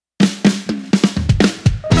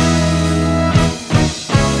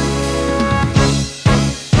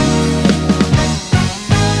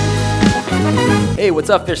Hey,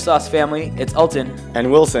 what's up, Fish Sauce family? It's Elton,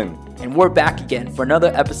 And Wilson. and we're back again for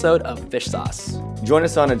another episode of Fish Sauce. Join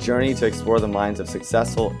us on a journey to explore the minds of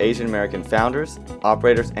successful Asian American founders,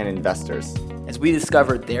 operators, and investors. As we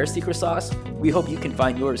discover their secret sauce, we hope you can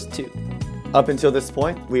find yours too. Up until this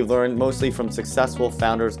point, we've learned mostly from successful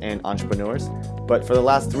founders and entrepreneurs, but for the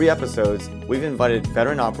last 3 episodes, we've invited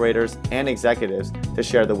veteran operators and executives to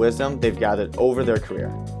share the wisdom they've gathered over their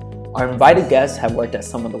career. Our invited guests have worked at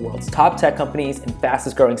some of the world's top tech companies and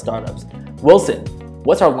fastest growing startups. Wilson,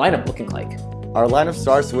 what's our lineup looking like? Our lineup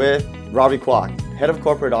starts with Robbie Kwok, Head of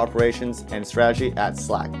Corporate Operations and Strategy at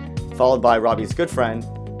Slack, followed by Robbie's good friend,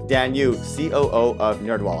 Dan Yu, COO of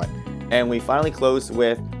NerdWallet. And we finally close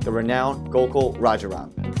with the renowned Gokul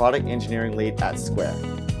Rajaram, Product Engineering Lead at Square.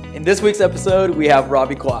 In this week's episode, we have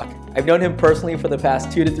Robbie Kwok. I've known him personally for the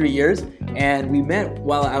past 2 to 3 years, and we met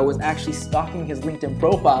while I was actually stalking his LinkedIn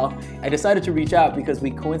profile. I decided to reach out because we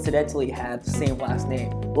coincidentally had the same last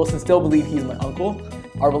name. Wilson still believes he's my uncle.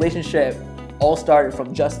 Our relationship all started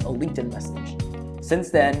from just a LinkedIn message. Since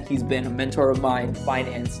then, he's been a mentor of mine,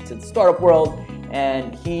 finance to the startup world,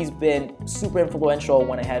 and he's been super influential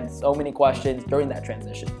when I had so many questions during that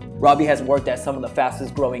transition. Robbie has worked at some of the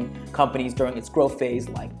fastest growing companies during its growth phase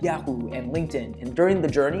like Yahoo and LinkedIn, and during the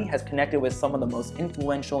journey has connected with some of the most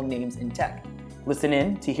influential names in tech. Listen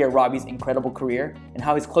in to hear Robbie's incredible career and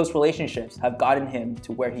how his close relationships have gotten him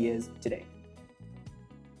to where he is today.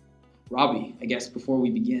 Robbie, I guess before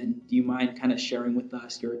we begin, do you mind kind of sharing with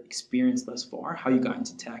us your experience thus far, how you got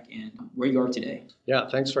into tech and where you are today? Yeah,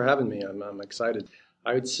 thanks for having me. I'm excited.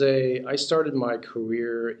 I would say I started my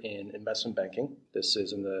career in investment banking. This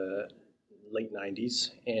is in the late 90s,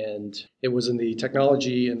 and it was in the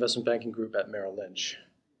technology investment banking group at Merrill Lynch.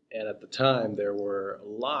 And at the time, there were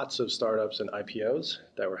lots of startups and IPOs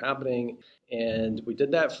that were happening. And we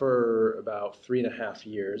did that for about 3.5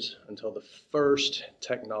 years until the first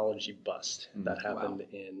technology bust that happened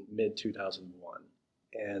in mid-2001.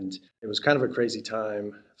 And it was kind of a crazy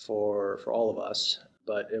time for all of us,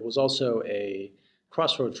 but it was also a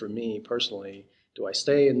crossroad for me personally. Do I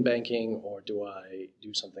stay in banking or do I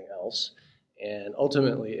do something else? And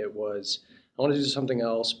ultimately it was, I want to do something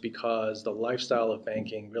else because the lifestyle of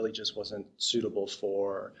banking really just wasn't suitable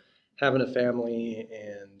for having a family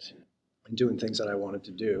and doing things that I wanted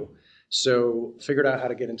to do. So figured out how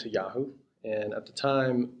to get into Yahoo. And at the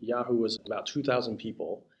time, Yahoo was about 2,000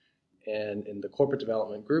 people. And in the corporate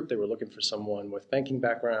development group, they were looking for someone with banking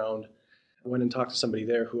background. I went and talked to somebody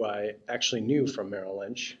there who I actually knew from Merrill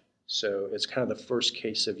Lynch. So it's kind of the first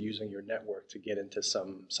case of using your network to get into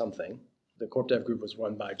something. The Corp Dev group was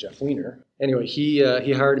run by Jeff Weiner. Anyway, he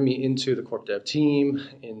hired me into the Corp Dev team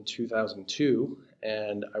in 2002,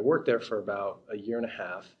 and I worked there for about 1.5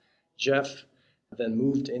 years. Jeff then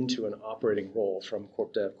moved into an operating role from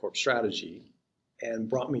Corp Dev Corp Strategy and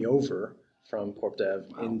brought me over from Corp Dev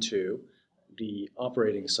into the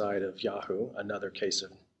operating side of Yahoo, another case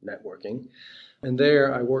of networking. And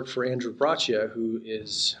there I worked for Andrew Braccia, who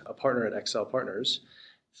is a partner at Excel Partners,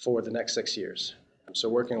 for the next 6 years. So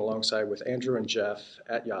working alongside with Andrew and Jeff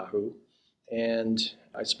at Yahoo. And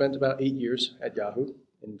I spent about 8 years at Yahoo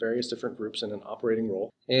in various different groups in an operating role.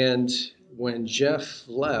 And when Jeff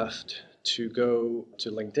left to go to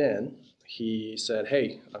LinkedIn, he said,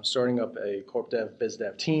 hey, I'm starting up a Corp Dev Biz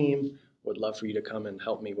Dev team. Would love for you to come and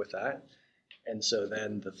help me with that. And so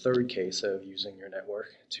then the third case of using your network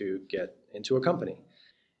to get into a company.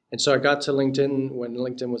 And so I got to LinkedIn when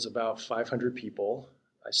LinkedIn was about 500 people.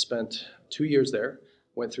 I spent 2 years there,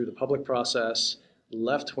 went through the public process,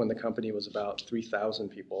 left when the company was about 3,000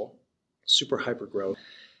 people, super hyper growth.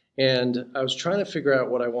 And I was trying to figure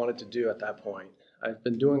out what I wanted to do at that point. I've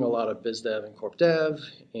been doing a lot of biz dev and corp dev,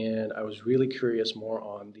 and I was really curious more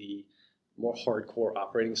on the more hardcore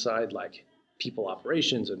operating side, like people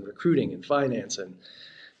operations and recruiting and finance and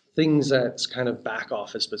things that's kind of back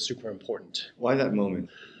office but super important. Why that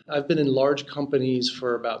moment? I've been in large companies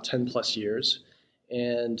for about 10 plus years.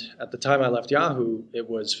 And at the time I left Yahoo, it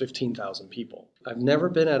was 15,000 people. I've never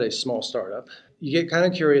been at a small startup. You get kind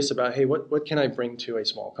of curious about, hey, what can I bring to a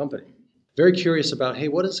small company? Very curious about, hey,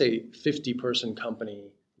 what does a 50-person company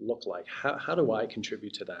look like? How do I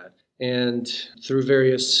contribute to that? And through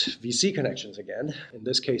various VC connections again, in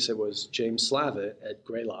this case it was James Slavitt at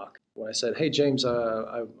Greylock. When I said, hey, James,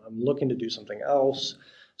 I'm looking to do something else,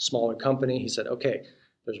 smaller company, he said, okay,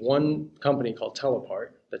 there's one company called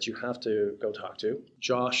Telepart that you have to go talk to.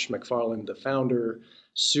 Josh McFarland, the founder,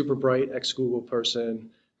 super bright ex-Google person,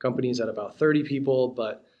 company's at about 30 people,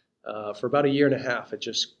 but for about 1.5 years, it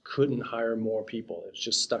just couldn't hire more people. It was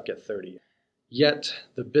just stuck at 30. Yet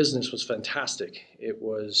the business was fantastic. It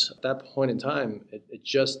was, at that point in time, it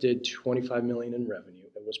just did 25 million in revenue.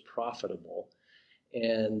 It was profitable,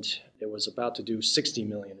 and it was about to do 60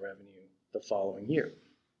 million revenue the following year.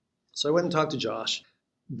 So I went and talked to Josh.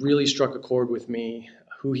 Really struck a chord with me,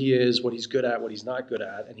 who he is, what he's good at, what he's not good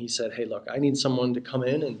at. And he said, hey, look, I need someone to come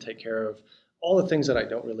in and take care of all the things that I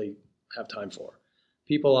don't really have time for.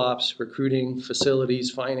 People ops, recruiting,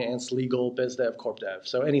 facilities, finance, legal, biz dev, corp dev.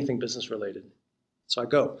 So anything business related. So I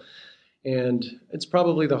go. And it's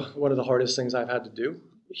probably one of the hardest things I've had to do.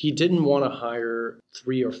 He didn't want to hire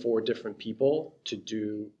 3 or 4 different people to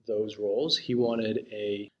do those roles. He wanted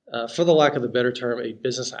for the lack of a better term, a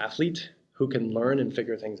business athlete who can learn and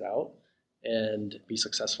figure things out and be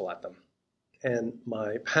successful at them. And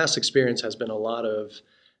my past experience has been a lot of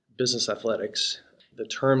business athletics. The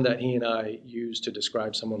term that he and I use to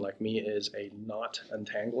describe someone like me is a knot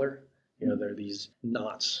untangler. There are these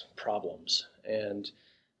knots problems, and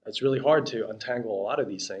it's really hard to untangle a lot of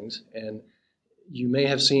these things. And you may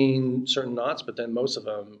have seen certain knots, but then most of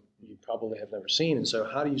them you probably have never seen. And so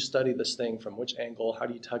how do you study this thing from which angle? How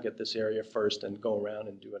do you tug at this area first and go around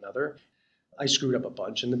and do another? I screwed up a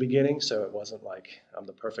bunch in the beginning, so it wasn't like I'm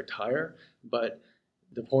the perfect hire. But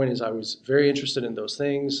the point is I was very interested in those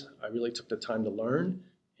things. I really took the time to learn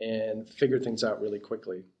and figure things out really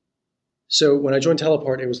quickly. So when I joined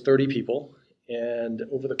Teleport, it was 30 people. And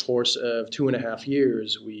over the course of 2.5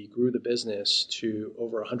 years, we grew the business to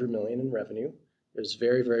over 100 million in revenue. It was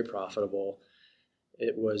very, very profitable.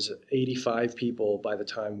 It was 85 people by the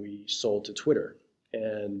time we sold to Twitter.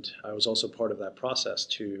 And I was also part of that process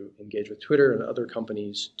to engage with Twitter and other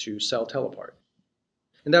companies to sell Teleport.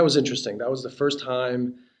 And that was interesting. That was the first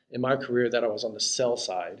time in my career that I was on the sell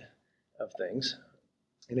side of things.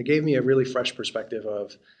 And it gave me a really fresh perspective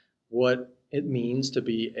of what it means to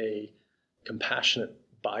be a compassionate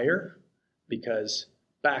buyer, because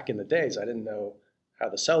back in the days, I didn't know how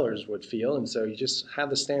the sellers would feel. And so you just had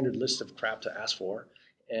the standard list of crap to ask for.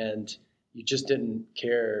 And you just didn't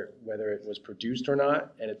care whether it was produced or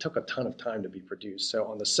not. And it took a ton of time to be produced. So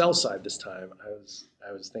on the sell side this time,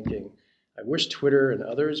 I was thinking, I wish Twitter and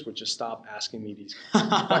others would just stop asking me these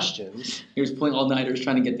questions. He was pulling all-nighters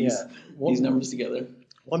trying to get these numbers together.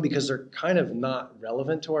 One, because they're kind of not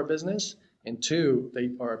relevant to our business. And 2,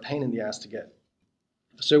 they are a pain in the ass to get.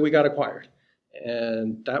 So we got acquired.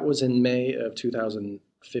 And that was in May of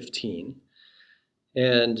 2015.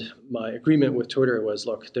 And my agreement with Twitter was,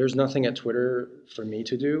 look, there's nothing at Twitter for me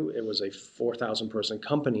to do. It was a 4,000 person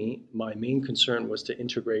company. My main concern was to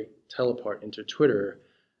integrate Teleport into Twitter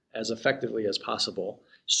as effectively as possible.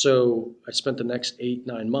 So I spent the next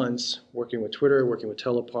 8-9 months working with Twitter, working with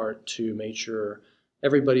Teleport to make sure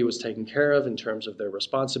everybody was taken care of in terms of their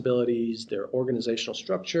responsibilities, their organizational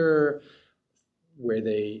structure, where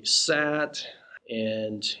they sat.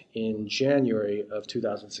 And in January of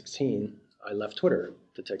 2016, I left Twitter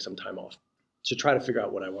to take some time off to try to figure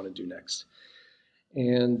out what I want to do next.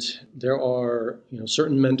 And there are,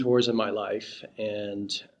 certain mentors in my life,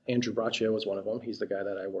 and Andrew Braccio was one of them. He's the guy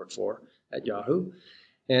that I work for at Yahoo.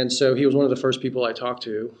 And so he was one of the first people I talked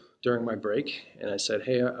to during my break. And I said,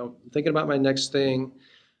 hey, I'm thinking about my next thing.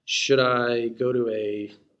 Should I go to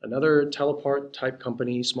another Teleport type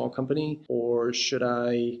company, small company, or should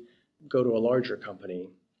I go to a larger company?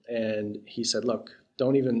 And he said, look,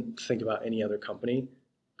 don't even think about any other company.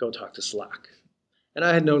 Go talk to Slack. And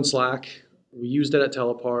I had known Slack. We used it at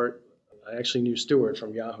Teleport. I actually knew Stuart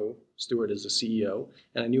from Yahoo. Stuart is the CEO.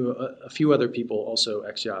 And I knew a few other people, also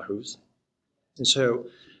ex-Yahoos. And so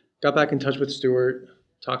got back in touch with Stuart,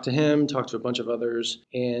 talked to him, talked to a bunch of others.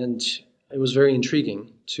 And it was very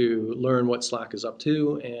intriguing to learn what Slack is up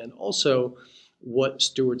to and also what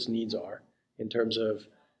Stuart's needs are in terms of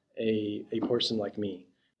a person like me.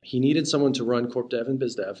 He needed someone to run corp dev and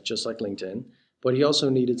biz dev, just like LinkedIn, but he also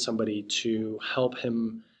needed somebody to help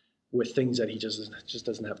him with things that he just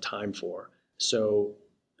doesn't have time for. So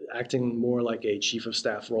acting more like a chief of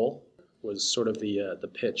staff role was sort of the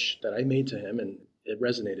pitch that I made to him, and it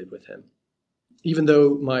resonated with him. Even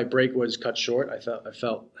though my break was cut short, I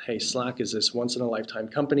felt, hey, Slack is this once-in-a-lifetime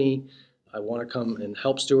company. I want to come and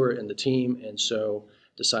help Stuart and the team, and so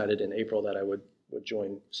decided in April that I would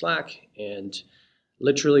join Slack. And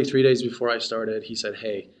literally 3 days before I started, he said,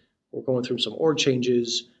 hey, we're going through some org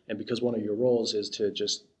changes, and because one of your roles is to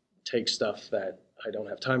just take stuff that I don't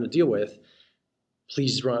have time to deal with,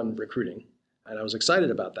 please run recruiting. And I was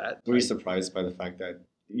excited about that. Were you surprised by the fact that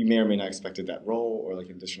you may or may not expected that role or like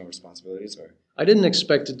additional responsibilities? Or I didn't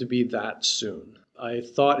expect it to be that soon. I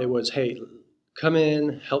thought it was, hey, come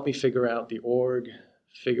in, help me figure out the org,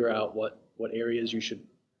 figure out what areas you should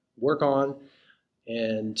work on.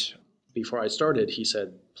 And before I started, he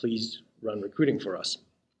said, please run recruiting for us.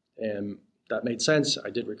 And that made sense. I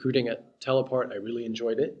did recruiting at Telepart. I really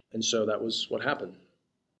enjoyed it. And so that was what happened.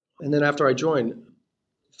 And then after I joined,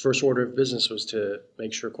 first order of business was to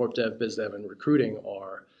make sure Corp Dev, Biz Dev, and recruiting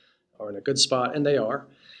are in a good spot, and they are.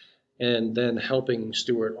 And then helping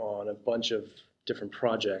Stuart on a bunch of different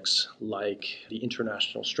projects like the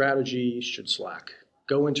international strategy. Should Slack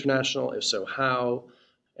go international? If so, how?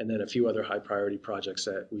 And then a few other high priority projects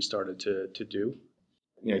that we started to do.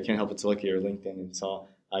 You know, I can't help but to look at your LinkedIn and saw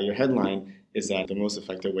your headline is that the most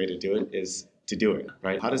effective way to do it is to do it,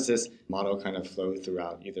 right? How does this motto kind of flow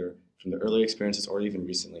throughout, either from the early experiences or even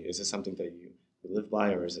recently? Is this something that you live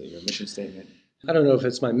by, or is it your mission statement? I don't know if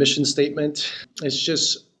it's my mission statement. It's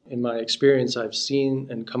just, in my experience, I've seen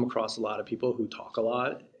and come across a lot of people who talk a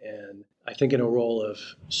lot. And I think in a role of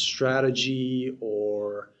strategy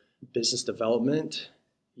or business development,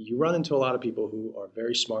 you run into a lot of people who are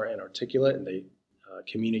very smart and articulate, and they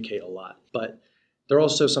communicate a lot. But they're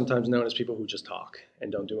also sometimes known as people who just talk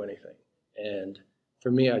and don't do anything. And for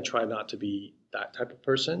me, I try not to be that type of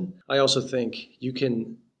person. I also think you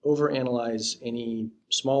can overanalyze any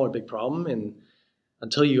small or big problem, and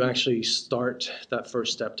until you actually start that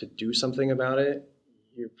first step to do something about it,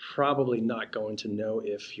 you're probably not going to know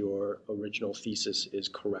if your original thesis is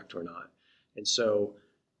correct or not. And so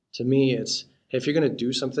to me, it's, hey, if you're going to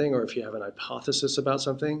do something, or if you have an hypothesis about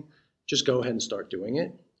something, just go ahead and start doing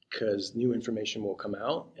it, because new information will come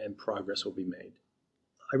out and progress will be made.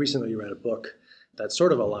 I recently read a book that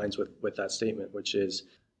sort of aligns with that statement, which is,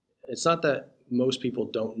 it's not that most people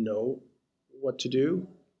don't know what to do,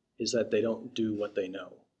 is that they don't do what they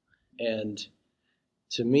know. And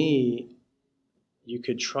to me, you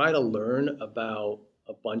could try to learn about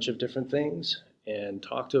a bunch of different things and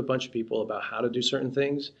talk to a bunch of people about how to do certain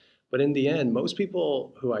things. But in the end, most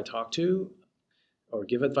people who I talk to or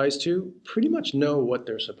give advice to pretty much know what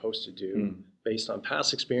they're supposed to do based on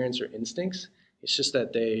past experience or instincts. It's just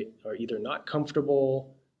that they are either not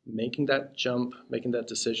comfortable making that jump, making that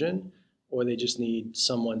decision, or they just need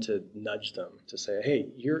someone to nudge them to say, hey,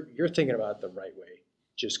 you're thinking about it the right way.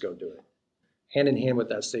 Just go do it. Hand in hand with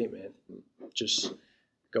that statement, just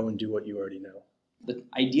go and do what you already know. The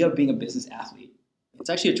idea of being a business athlete, it's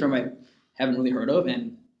actually a term I haven't really heard of,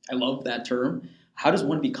 and I love that term. How does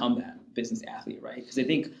one become that business athlete, right? Because I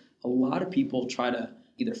think a lot of people try to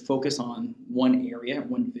either focus on one area,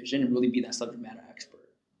 one vision, and really be that subject matter expert.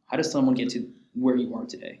 How does someone get to where you are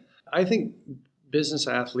today? I think business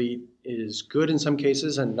athlete is good in some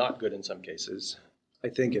cases and not good in some cases. I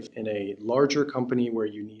think if in a larger company where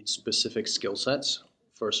you need specific skill sets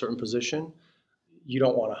for a certain position, you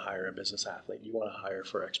don't want to hire a business athlete. You want to hire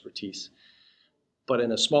for expertise. But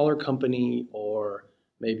in a smaller company, or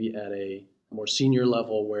maybe at a more senior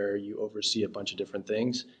level where you oversee a bunch of different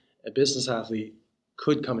things, a business athlete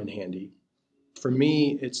could come in handy. For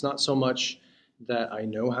me, it's not so much that I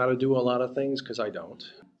know how to do a lot of things, because I don't.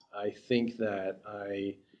 I think that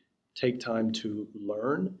I take time to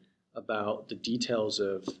learn about the details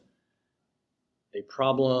of a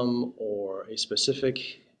problem or a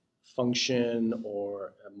specific function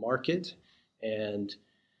or a market, and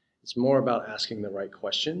it's more about asking the right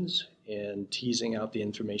questions and teasing out the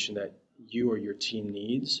information that you or your team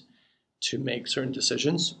needs to make certain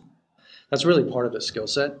decisions. That's really part of the skill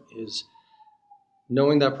set, is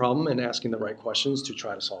knowing that problem and asking the right questions to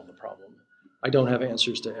try to solve the problem. I don't have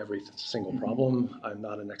answers to every single problem. I'm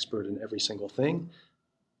not an expert in every single thing,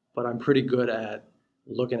 but I'm pretty good at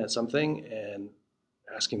looking at something and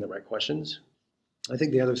asking the right questions. I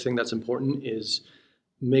think the other thing that's important is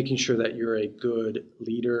making sure that you're a good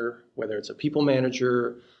leader, whether it's a people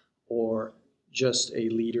manager or just a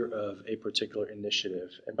leader of a particular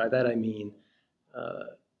initiative. And by that I mean,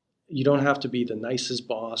 you don't have to be the nicest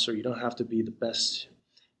boss, or you don't have to be the best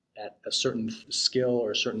at a certain skill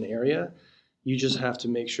or a certain area. You just have to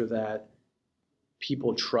make sure that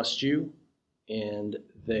people trust you and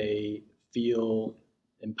they feel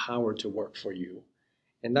empowered to work for you.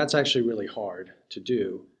 And that's actually really hard to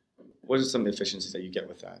do. What are some efficiencies that you get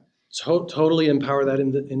with that? Totally empower that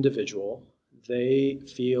individual. They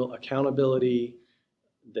feel accountability.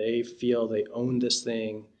 They feel they own this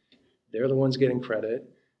thing. They're the ones getting credit.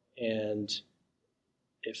 And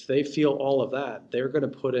if they feel all of that, they're going to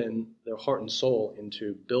put in their heart and soul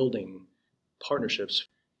into building partnerships.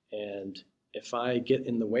 And if I get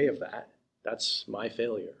in the way of that, that's my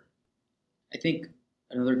failure. I think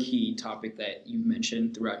another key topic that you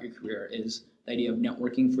mentioned throughout your career is the idea of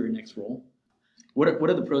networking for your next role. What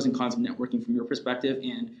are the pros and cons of networking from your perspective?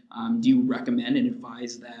 And do you recommend and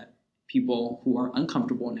advise that people who are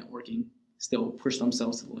uncomfortable in networking still push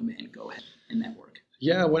themselves to the limit and go ahead and network?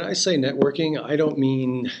 Yeah, when I say networking, I don't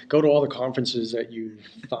mean go to all the conferences that you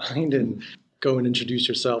find and go and introduce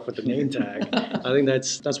yourself with the name tag. I think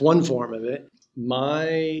that's one form of it.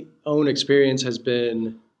 My own experience has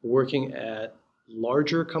been working at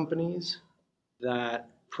larger companies that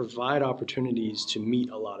provide opportunities to meet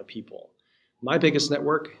a lot of people. My biggest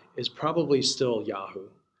network is probably still Yahoo,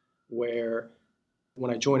 where when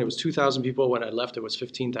I joined, it was 2,000 people. When I left, it was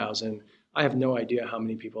 15,000. I have no idea how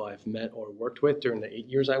many people I've met or worked with during the 8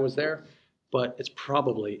 years I was there, but it's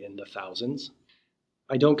probably in the thousands.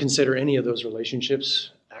 I don't consider any of those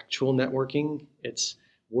relationships actual networking. It's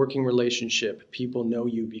working relationship. People know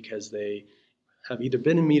you because they have either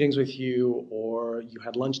been in meetings with you or you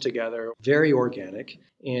had lunch together. Very organic.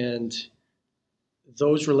 And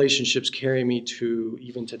those relationships carry me to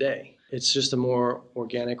even today. It's just a more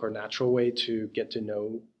organic or natural way to get to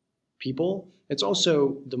know people. It's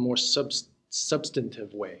also the more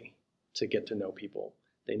substantive way to get to know people.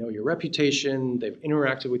 They know your reputation, they've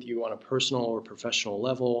interacted with you on a personal or professional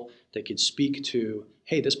level. They could speak to,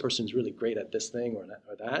 hey, this person's really great at this thing or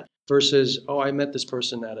that, versus, oh, I met this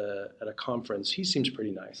person at a conference. He seems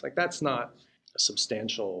pretty nice. Like that's not a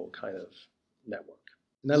substantial kind of network.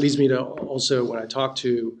 And that leads me to also when I talk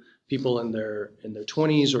to people in their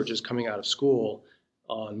 20s or just coming out of school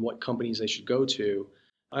on what companies they should go to,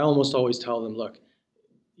 I almost always tell them, look,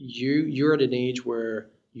 you're at an age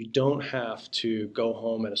where you don't have to go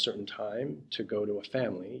home at a certain time to go to a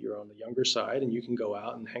family. You're on the younger side and you can go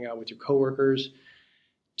out and hang out with your coworkers.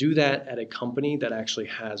 Do that at a company that actually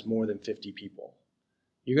has more than 50 people.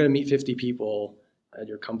 You're going to meet 50 people at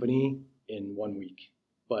your company in 1 week.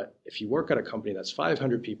 But if you work at a company that's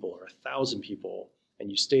 500 people or 1,000 people and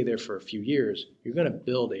you stay there for a few years, you're going to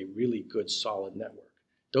build a really good, solid network.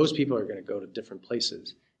 Those people are going to go to different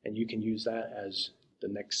places, and you can use that as the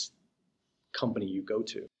next company you go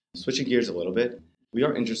to. Switching gears a little bit, we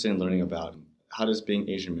are interested in learning about how does being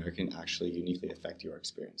Asian American actually uniquely affect your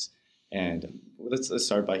experience. And let's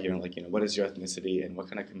start by hearing, what is your ethnicity and what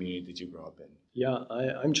kind of community did you grow up in? Yeah,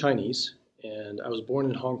 I'm Chinese, and I was born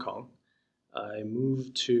in Hong Kong. I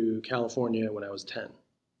moved to California when I was 10,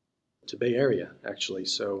 to Bay Area, actually.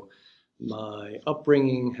 So my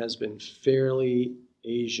upbringing has been fairly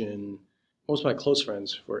Asian. Most of my close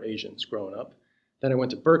friends were Asians growing up. Then I went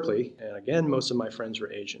to Berkeley, and again, most of my friends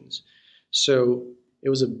were Asians. So it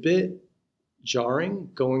was a bit jarring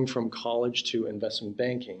going from college to investment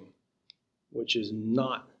banking, which is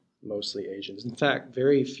not mostly Asians. In fact,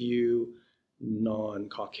 very few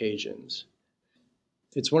non-Caucasians.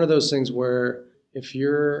 It's one of those things where if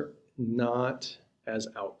you're not as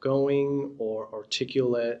outgoing or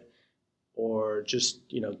articulate or just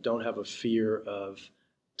don't have a fear of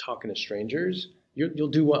talking to strangers, you'll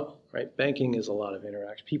do well, right? Banking is a lot of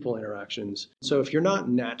people interactions. So if you're not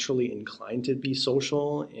naturally inclined to be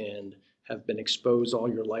social and have been exposed all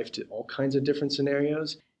your life to all kinds of different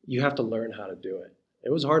scenarios, you have to learn how to do it.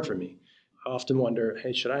 It was hard for me. I often wonder,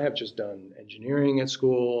 hey, should I have just done engineering at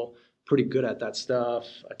school? Pretty good at that stuff.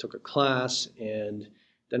 I took a class and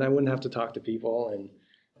then I wouldn't have to talk to people.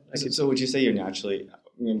 And So would you say you're naturally,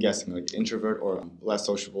 I'm guessing, like introvert or less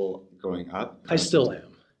sociable growing up? I still am.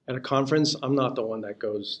 At a conference, I'm not the one that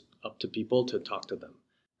goes up to people to talk to them.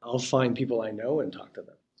 I'll find people I know and talk to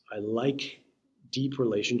them. I like deep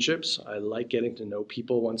relationships. I like getting to know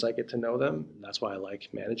people once I get to know them. And that's why I like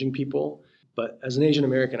managing people. But as an Asian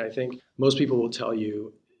American, I think most people will tell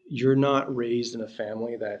you, you're not raised in a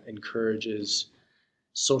family that encourages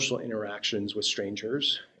social interactions with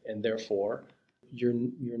strangers, and therefore you're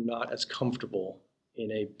not as comfortable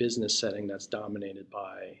in a business setting that's dominated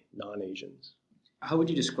by non-Asians. How would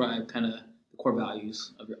you describe kind of the core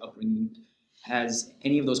values of your upbringing? Has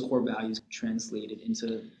any of those core values translated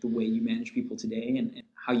into the way you manage people today and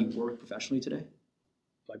how you work professionally today?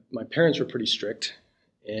 My parents were pretty strict,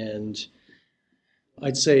 and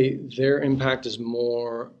I'd say their impact is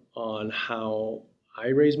more on how I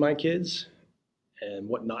raise my kids and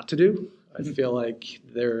what not to do. I feel like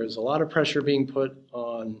there's a lot of pressure being put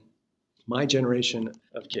on my generation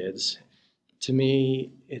of kids. To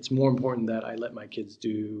me, it's more important that I let my kids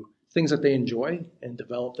do things that they enjoy and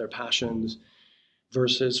develop their passions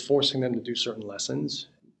versus forcing them to do certain lessons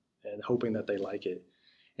and hoping that they like it.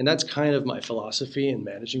 And that's kind of my philosophy in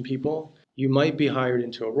managing people. You might be hired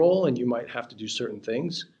into a role and you might have to do certain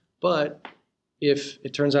things, but if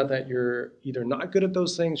it turns out that you're either not good at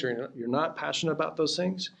those things or you're not passionate about those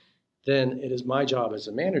things, then it is my job as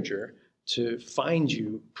a manager to find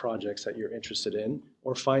you projects that you're interested in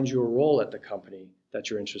or find you a role at the company that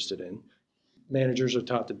you're interested in. Managers are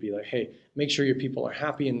taught to be like, hey, make sure your people are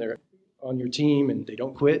happy and they're on your team and they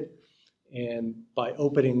don't quit. And by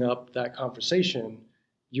opening up that conversation,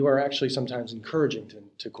 you are actually sometimes encouraging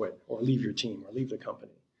to quit or leave your team or leave the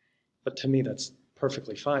company. But to me, that's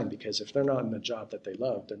perfectly fine, because if they're not in a job that they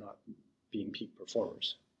love, they're not being peak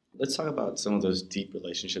performers. Let's talk about some of those deep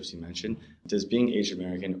relationships you mentioned. Does being Asian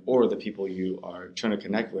American or the people you are trying to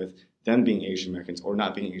connect with, them being Asian Americans or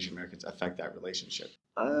not being Asian Americans, affect that relationship?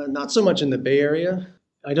 Not so much in the Bay Area.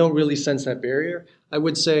 I don't really sense that barrier. I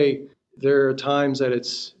would say there are times that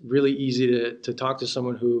it's really easy to talk to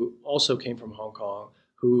someone who also came from Hong Kong,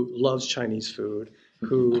 who loves Chinese food,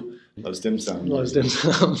 who loves dim sum,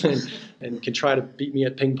 and can try to beat me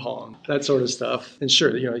at ping pong, that sort of stuff. And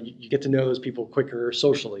sure, you get to know those people quicker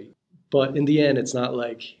socially. But in the end, it's not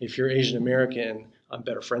like if you're Asian American, I'm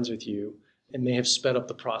better friends with you. It may have sped up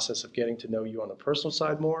the process of getting to know you on the personal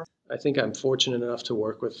side more. I think I'm fortunate enough to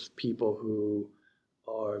work with people who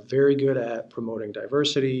are very good at promoting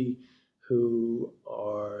diversity, who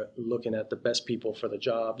are looking at the best people for the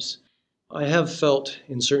jobs. I have felt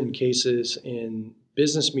in certain cases in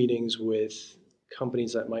business meetings with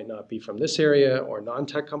companies that might not be from this area or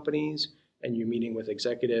non-tech companies, and you're meeting with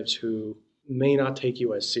executives who may not take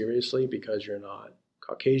you as seriously because you're not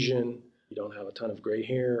Caucasian, you don't have a ton of gray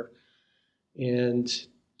hair, and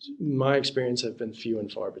my experience have been few and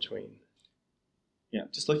far between. Yeah,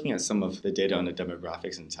 just looking at some of the data on the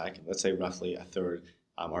demographics in tech, let's say roughly a third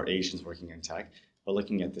are Asians working in tech, but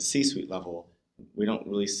looking at the C-suite level, we don't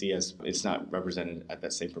really see as it's not represented at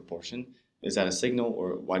that same proportion. Is that a signal,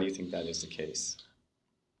 or why do you think that is the case?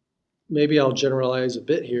 Maybe I'll generalize a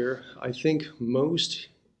bit here. I think most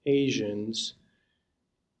Asians,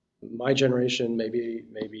 my generation,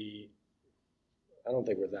 maybe I don't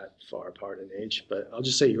think we're that far apart in age, but I'll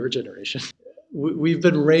just say your generation. We've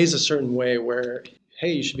been raised a certain way where,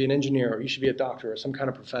 hey, you should be an engineer, or you should be a doctor, or some kind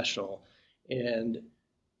of professional. And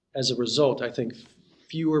as a result, I think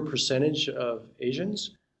fewer percentage of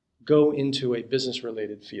Asians go into a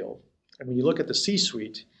business-related field. And when you look at the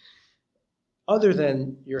C-suite, other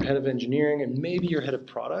than your head of engineering and maybe your head of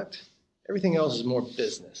product, everything else is more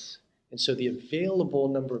business. And so the available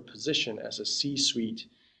number of position as a C-suite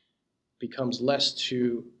becomes less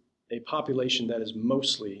to a population that is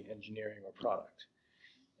mostly engineering or product.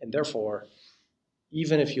 And therefore,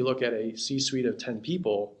 even if you look at a C-suite of 10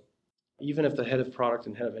 people, even if the head of product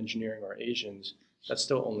and head of engineering are Asians, that's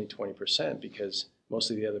still only 20%, because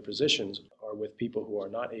most of the other positions are with people who are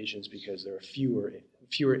not Asians, because there are fewer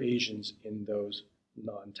Asians in those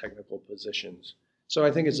non-technical positions. So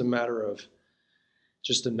I think it's a matter of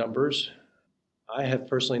just the numbers. I have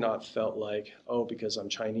personally not felt like, because I'm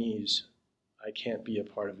Chinese, I can't be a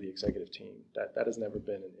part of the executive team. That has never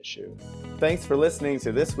been an issue. Thanks for listening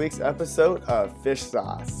to this week's episode of Fish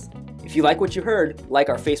Sauce. If you like what you heard, like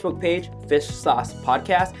our Facebook page, Fish Sauce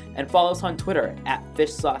Podcast, and follow us on Twitter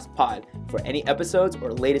 @FishSaucePod for any episodes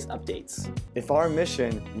or latest updates. If our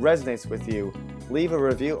mission resonates with you, leave a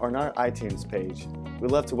review on our iTunes page.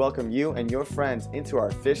 We'd love to welcome you and your friends into our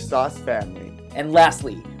Fish Sauce family. And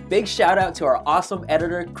lastly, big shout out to our awesome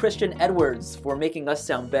editor, Christian Edwards, for making us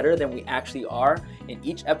sound better than we actually are in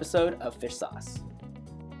each episode of Fish Sauce.